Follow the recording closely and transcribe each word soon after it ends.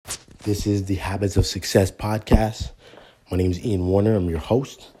This is the Habits of Success podcast. My name is Ian Warner. I'm your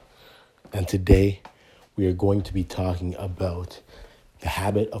host. And today we are going to be talking about the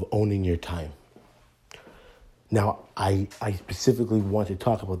habit of owning your time. Now, I specifically want to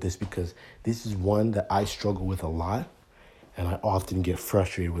talk about this because this is one that I struggle with a lot and I often get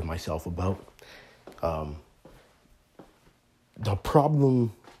frustrated with myself about. The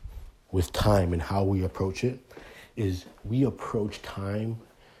problem with time and how we approach it is we approach time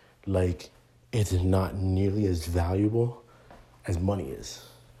like it's not nearly as valuable as money is.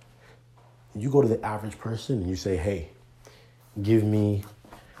 You go to the average person and you say, hey, give me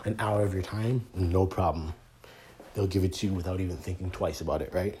an hour of your time, no problem. They'll give it to you without even thinking twice about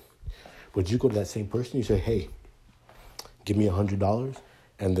it, right? But you go to that same person, you say, hey, give me $100,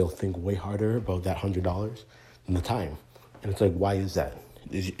 and they'll think way harder about that $100 than the time. And it's like, why is that?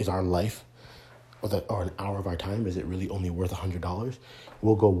 Is our life or an hour of our time, is it really only worth $100?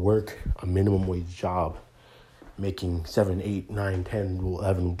 We'll go work a minimum wage job making 7, 8, 9, 10,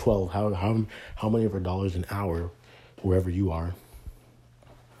 11, 12, how many of our dollars an hour, wherever you are,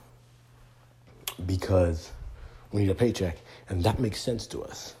 because we need a paycheck, and that makes sense to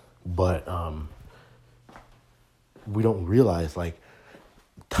us. But we don't realize, like,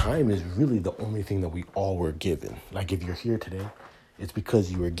 time is really the only thing that we all were given. Like, if you're here today, it's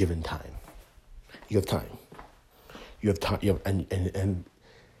because you were given time. You have time. You have time. And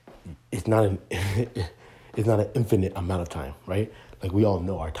it's not an it's not an infinite amount of time, right? Like, we all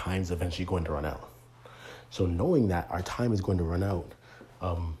know our time's eventually going to run out. So knowing that our time is going to run out,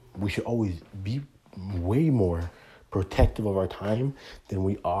 we should always be way more protective of our time than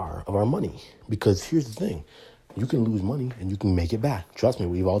we are of our money. Because here's the thing. You can lose money and you can make it back. Trust me,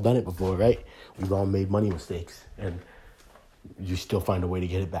 we've all done it before, right? We've all made money mistakes, and you still find a way to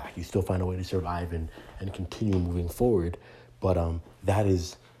get it back. You still find a way to survive and continue moving forward. But that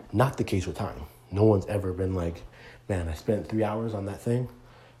is not the case with time. No one's ever been like, man, I spent 3 hours on that thing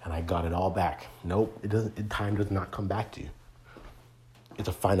and I got it all back. Nope, it doesn't. Time does not come back to you. It's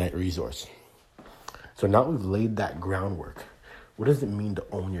a finite resource. So now we've laid that groundwork. What does it mean to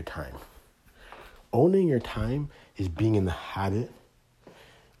own your time? Owning your time is being in the habit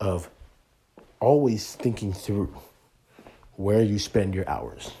of always thinking through where you spend your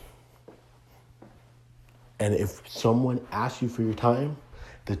hours. And if someone asks you for your time,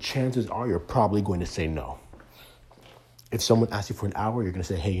 the chances are you're probably going to say no. If someone asks you for an hour, you're going to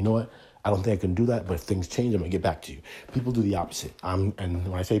say, hey, you know what? I don't think I can do that, but if things change, I'm going to get back to you. People do the opposite. And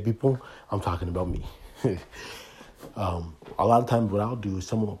when I say people, I'm talking about me. A lot of times what I'll do is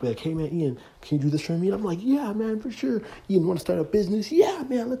someone will be like, hey, man, Ian, can you do this for me? And I'm like, yeah, man, for sure. Ian, you want to start a business? Yeah,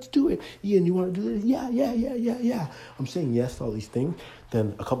 man, let's do it. Ian, you want to do this? Yeah. I'm saying yes to all these things.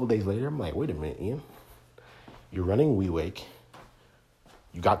 Then a couple of days later, I'm like, wait a minute, Ian. You're running WeWake.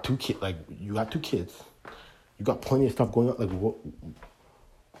 You got two kids. You got plenty of stuff going on. Like,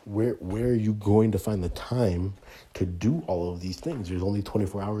 where are you going to find the time to do all of these things? There's only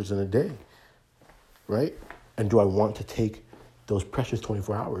 24 hours in a day, right? And do I want to take those precious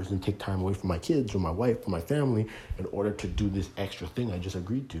 24 hours and take time away from my kids or my wife or my family in order to do this extra thing I just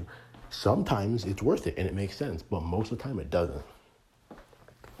agreed to? Sometimes it's worth it and it makes sense, but most of the time it doesn't.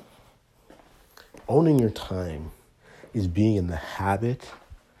 Owning your time is being in the habit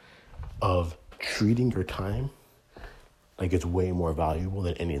of treating your time like it's way more valuable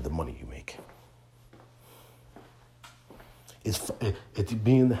than any of the money you make. It's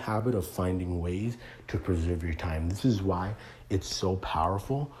being in the habit of finding ways to preserve your time. This is why it's so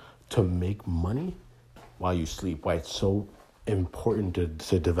powerful to make money while you sleep, why it's so important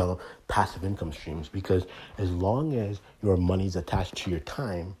to develop passive income streams, because as long as your money's attached to your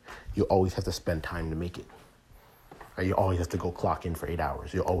time, you always have to spend time to make it. Right? You always have to go clock in for 8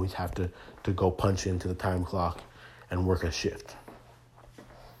 hours. You always have to go punch into the time clock and work a shift.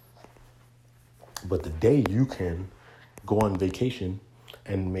 But the day you can go on vacation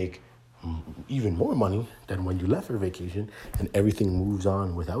and make even more money than when you left for vacation and everything moves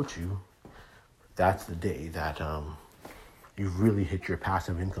on without you, that's the day that you've really hit your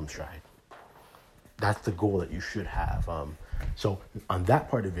passive income stride. That's the goal that you should have. So on that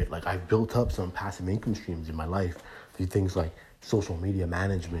part of it, like, I've built up some passive income streams in my life through things like social media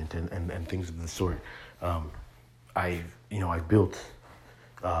management and things of the sort. I built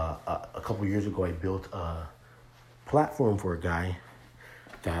a couple years ago, I built a platform for a guy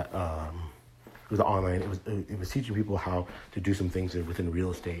that it was online. It was teaching people how to do some things within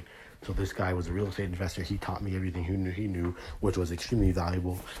real estate. So this guy was a real estate investor. He taught me everything he knew, which was extremely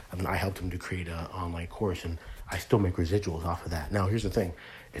valuable. And then I helped him to create an online course, and I still make residuals off of that. Now, here's the thing.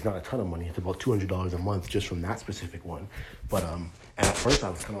 It's not a ton of money. It's about $200 a month just from that specific one. But and at first I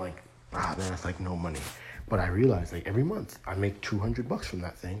was kind of like, man, it's like no money. But I realized like every month I make $200 from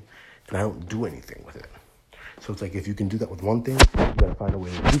that thing, and I don't do anything with it. So it's like if you can do that with one thing, you gotta find a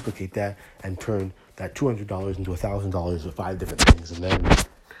way to duplicate that and turn that $200 into $1,000 with 5 different things, and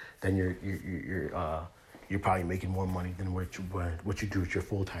then you're probably making more money than what you do at your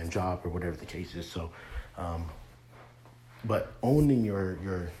full-time job or whatever the case is. So, but owning your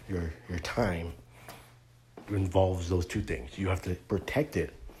time involves those two things. You have to protect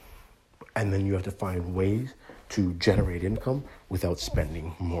it, and then you have to find ways to generate income without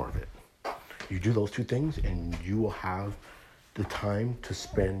spending more of it. You do those two things, and you will have the time to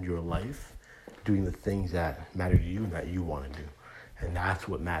spend your life doing the things that matter to you and that you want to do. And that's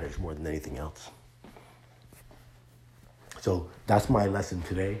what matters more than anything else. So that's my lesson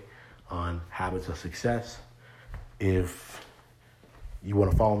today on habits of success. If you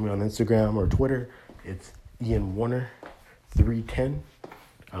want to follow me on Instagram or Twitter, it's Ian Warner 310.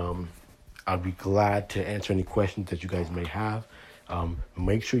 I'd be glad to answer any questions that you guys may have.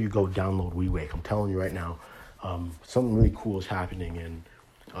 Make sure you go download WeWake. I'm telling you right now, something really cool is happening, and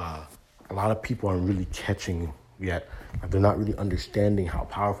a lot of people aren't really catching yet. They're not really understanding how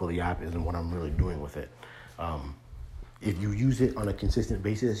powerful the app is and what I'm really doing with it. If you use it on a consistent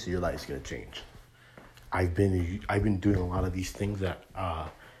basis, your life's gonna change. I've been doing a lot of these things that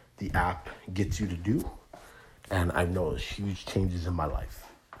the app gets you to do, and I've noticed huge changes in my life.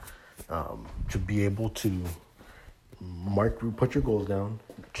 To be able to put your goals down,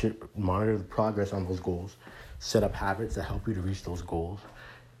 monitor the progress on those goals, set up habits that help you to reach those goals,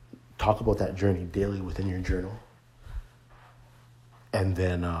 talk about that journey daily within your journal, and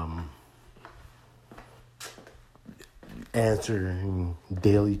then answering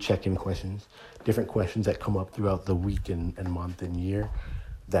daily check-in questions, different questions that come up throughout the week and month and year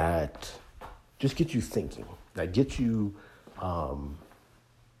that just get you thinking, that get you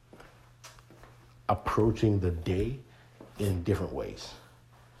approaching the day in different ways.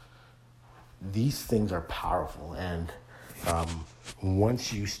 These things are powerful, and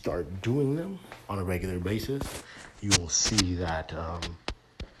once you start doing them on a regular basis, you will see that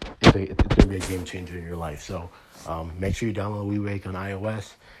it's going to be a game changer in your life. So make sure you download WeWake on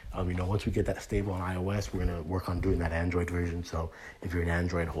iOS. Once we get that stable on iOS, we're going to work on doing that Android version. So if you're an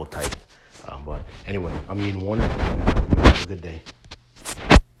Android, hold tight. But anyway, I'm Ian Warner. Have a good day.